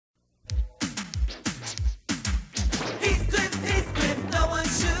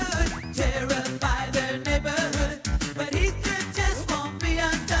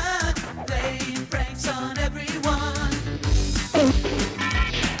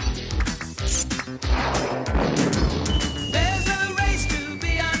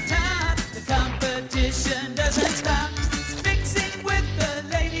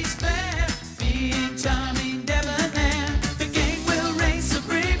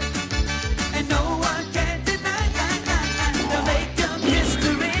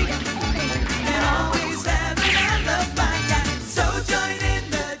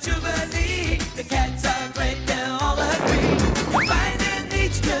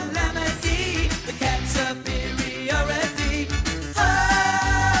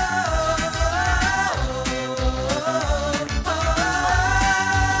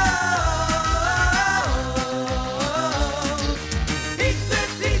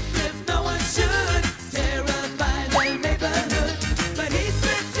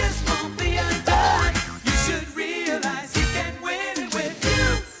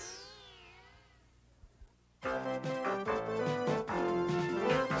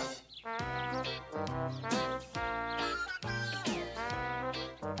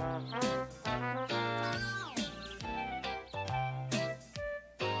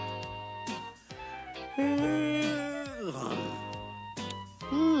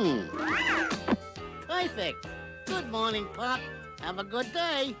Perfect. Good morning, Pop. Have a good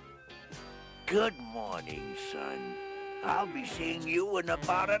day. Good morning, son. I'll be seeing you in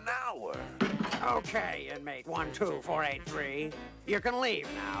about an hour. Okay, inmate 12483. You can leave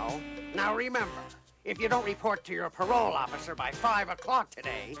now. Now remember, if you don't report to your parole officer by 5 o'clock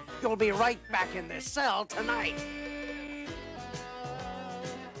today, you'll be right back in this cell tonight.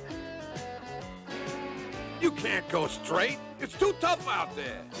 You can't go straight. It's too tough out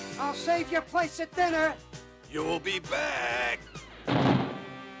there. I'll save your place at dinner. You'll be back.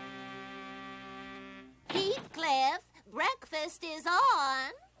 Heathcliff, breakfast is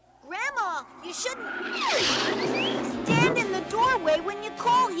on. Grandma, you shouldn't stand in the doorway when you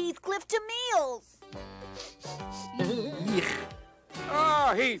call Heathcliff to meals.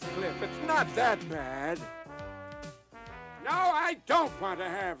 Oh, Heathcliff, it's not that bad. No, I don't want to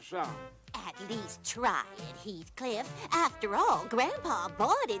have some. At least try it, Heathcliff. After all, Grandpa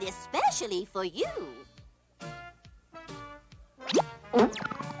bought it especially for you.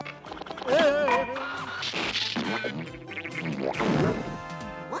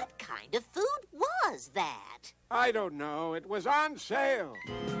 What kind of food was that? I don't know. It was on sale.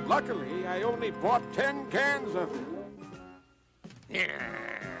 Luckily, I only bought 10 cans of it.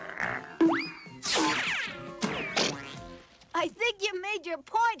 I think you made your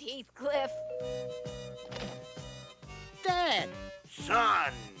point, Heathcliff. Dad.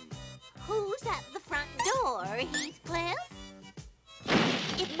 Son! Who's at the front door, Heathcliff?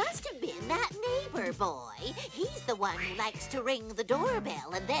 It must have been that neighbor boy. He's the one who likes to ring the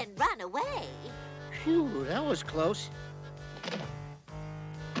doorbell and then run away. Phew, that was close.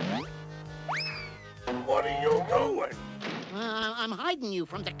 What are you doing? I'm hiding you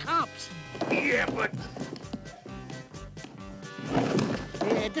from the cops. Yeah, but...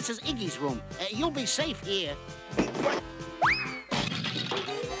 This is Iggy's room. You'll be safe here.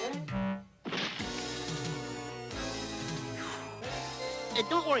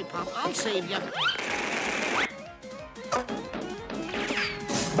 Don't worry, Pop. I'll save you.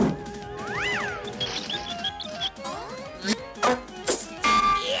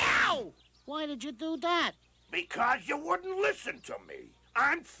 Yow! Why did you do that? Because you wouldn't listen to me.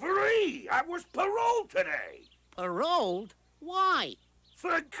 I'm free. I was paroled today. Paroled? Why?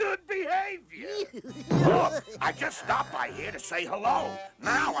 For good behavior. Look, I just stopped by here to say hello.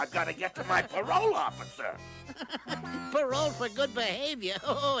 Now I've got to get to my parole officer. Paroled for good behavior?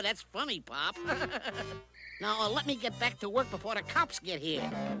 Oh, that's funny, Pop. Now, let me get back to work before the cops get here.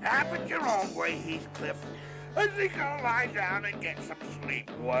 Have it your own way, Heathcliff. I think I'll lie down and get some sleep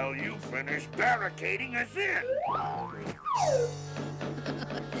while you finish barricading us in.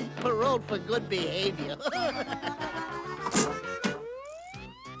 Paroled for good behavior.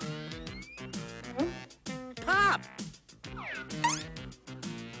 Pop!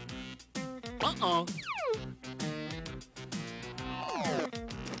 Uh-oh.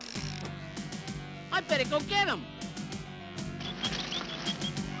 I better go get him.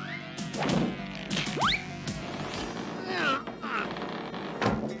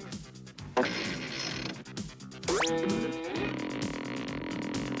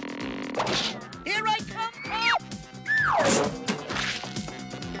 Here I come, Pop!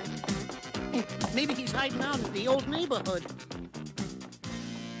 Maybe he's hiding out in the old neighborhood.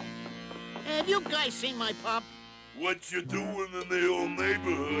 Have you guys seen my Pop? What you doing in the old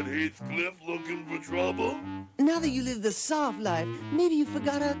neighborhood, Heathcliff, looking for trouble? Now that you live the soft life, maybe you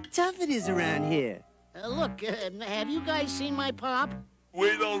forgot how tough it is around here. Look, have you guys seen my Pop?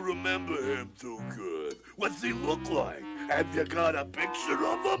 We don't remember him too good. What's he look like? Have you got a picture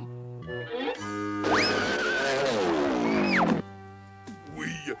of him?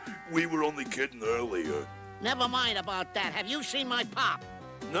 We were only kidding earlier. Never mind about that. Have you seen my Pop?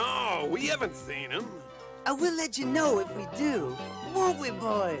 No, we haven't seen him. I will let you know if we do. Won't we,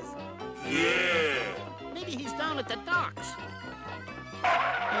 boys? Yeah. Maybe he's down at the docks.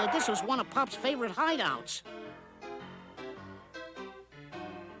 This was one of Pop's favorite hideouts.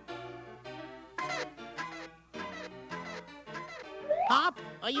 Pop,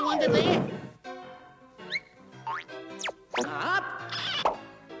 are you under there? Pop?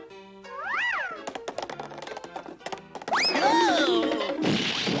 Oh!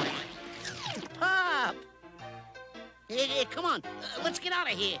 Pop! Hey, come on, let's get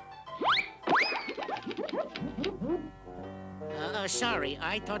out of here. Sorry,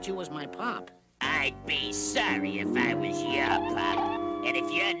 I thought you was my Pop. I'd be sorry if I was your Pop. And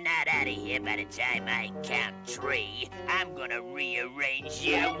if you're not out of here by the time I count 3, I'm gonna rearrange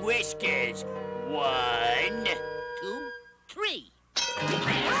your whiskers. 1, 2, 3.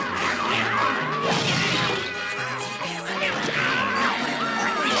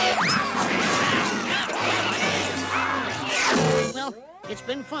 Well, it's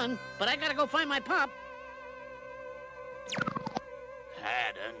been fun, but I gotta go find my pop.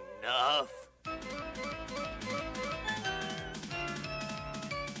 Had enough.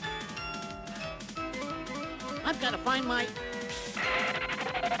 I've gotta find my...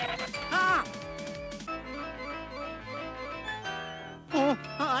 Ah! Oh,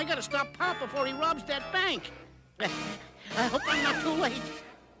 I gotta stop Pop before he robs that bank. I hope I'm not too late.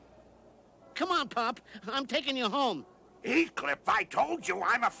 Come on, Pop. I'm taking you home. Heathcliff, I told you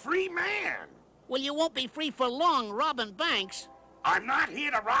I'm a free man. Well, you won't be free for long robbing banks. I'm not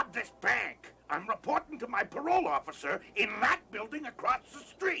here to rob this bank. I'm reporting to my parole officer in that building across the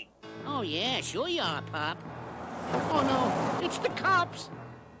street. Oh, yeah, sure you are, Pop. Oh, no, it's the cops.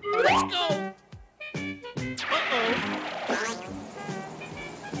 Let's go. Uh-oh.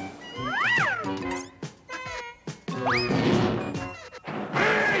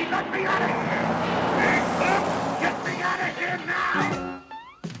 Hey, let me out of here! Heathcliff, get me out of here now!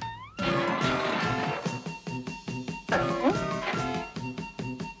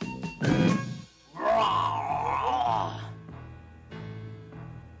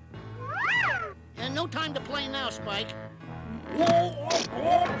 No time to play now, Spike.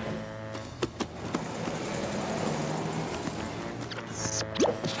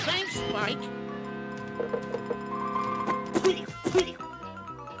 Thanks, Spike.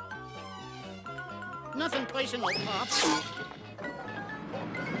 Nothing personal, Pop.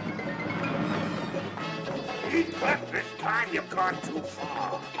 Heathcliff, this time you've gone too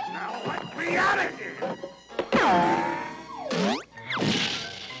far. Now let me out of here!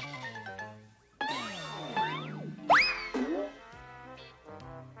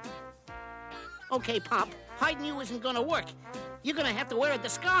 Okay, Pop, hiding you isn't gonna work. You're gonna have to wear a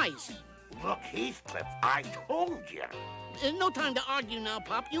disguise. Look, Heathcliff, I told you. No time to argue now,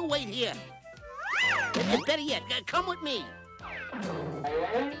 Pop. You wait here. Better yet, come with me.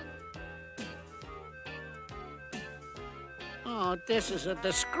 Oh, this is a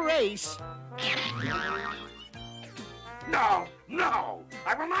disgrace. No, no!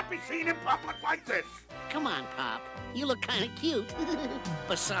 I will not be seen in public like this! Come on, Pop. You look kind of cute.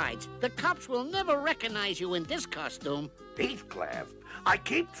 Besides, the cops will never recognize you in this costume. Heathcliff, I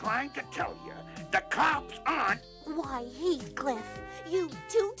keep trying to tell you, the cops aren't... Why, Heathcliff, you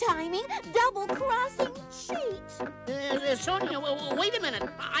two-timing, double-crossing cheat. Sonia, wait a minute.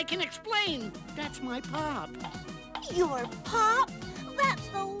 I can explain. That's my Pop. Your Pop? That's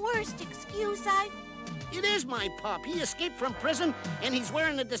the worst excuse I've... It is my Pop. He escaped from prison, and he's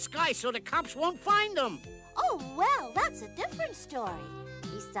wearing a disguise so the cops won't find him. Oh, well, that's a different story.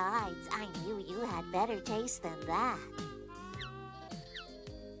 Besides, I knew you had better taste than that.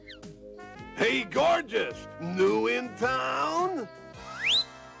 Hey, gorgeous! New in town?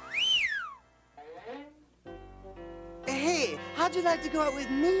 Hey, how'd you like to go out with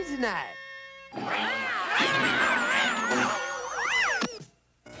me tonight?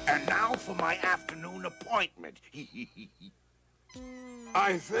 And now for my afternoon appointment.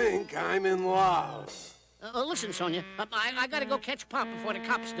 I think I'm in love. Listen, Sonia, I gotta go catch Pop before the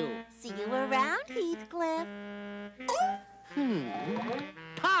cops do. See you around, Heathcliff.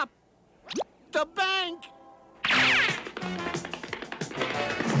 Pop! The bank!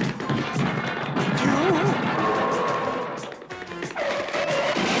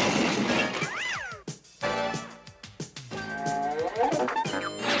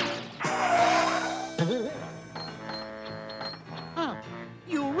 Oh,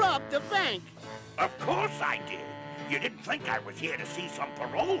 you robbed the bank! Of course I did. You didn't think I was here to see some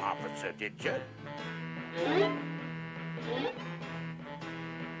parole officer, did you?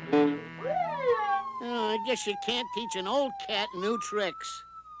 Oh, I guess you can't teach an old cat new tricks.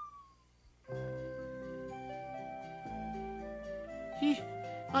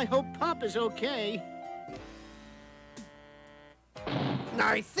 I hope Pop is okay.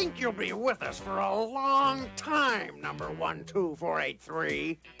 I think you'll be with us for a long time, number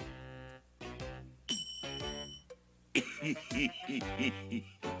 12483.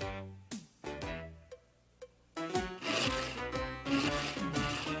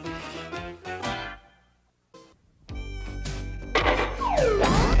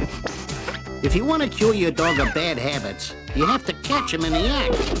 If you want to cure your dog of bad habits, you have to catch him in the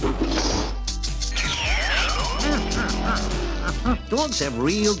act. Dogs have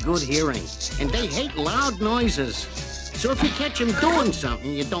real good hearing, and they hate loud noises. So if you catch him doing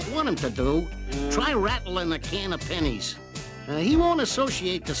something you don't want him to do, try rattling a can of pennies. He won't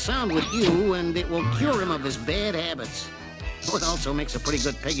associate the sound with you, and it will cure him of his bad habits. Oh, it also makes a pretty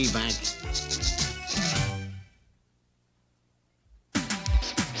good piggy bank.